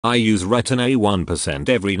I use Retin-A 1%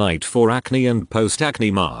 every night for acne and post-acne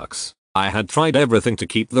marks. I had tried everything to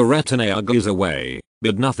keep the Retin-A uglies away,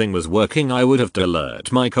 but nothing was working. I would have to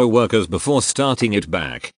alert my coworkers before starting it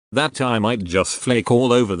back that I might just flake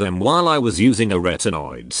all over them while I was using a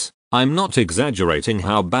retinoids. I'm not exaggerating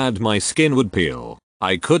how bad my skin would peel.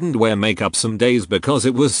 I couldn't wear makeup some days because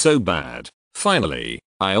it was so bad. Finally,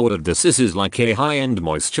 I ordered this. This is like a high-end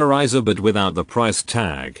moisturizer but without the price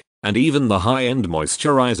tag. And even the high-end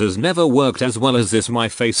moisturizers never worked as well as this. My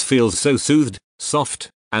face feels so soothed,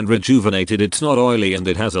 soft, and rejuvenated. It's not oily and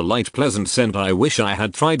it has a light pleasant scent. I wish I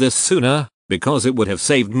had tried this sooner, because it would have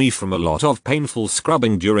saved me from a lot of painful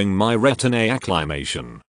scrubbing during my Retin-A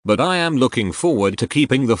acclimation. But I am looking forward to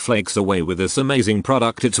keeping the flakes away with this amazing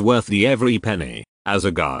product. It's worth the every penny. As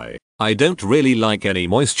a guy, I don't really like any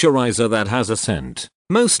moisturizer that has a scent.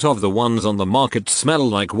 Most of the ones on the market smell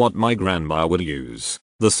like what my grandma would use.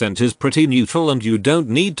 The scent is pretty neutral and you don't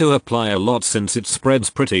need to apply a lot since it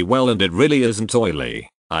spreads pretty well and it really isn't oily.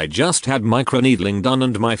 I just had microneedling done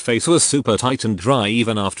and my face was super tight and dry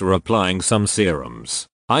even after applying some serums.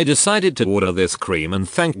 I decided to order this cream and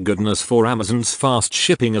thank goodness for Amazon's fast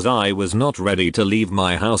shipping as I was not ready to leave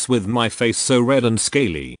my house with my face so red and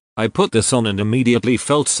scaly. I put this on and immediately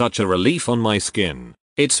felt such a relief on my skin.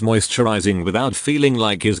 It's moisturizing without feeling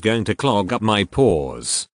like it's going to clog up my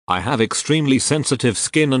pores. I have extremely sensitive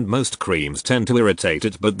skin and most creams tend to irritate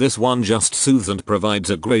it, but this one just soothes and provides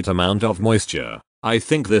a great amount of moisture. I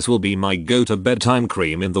think this will be my go-to bedtime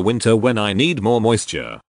cream in the winter when I need more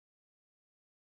moisture.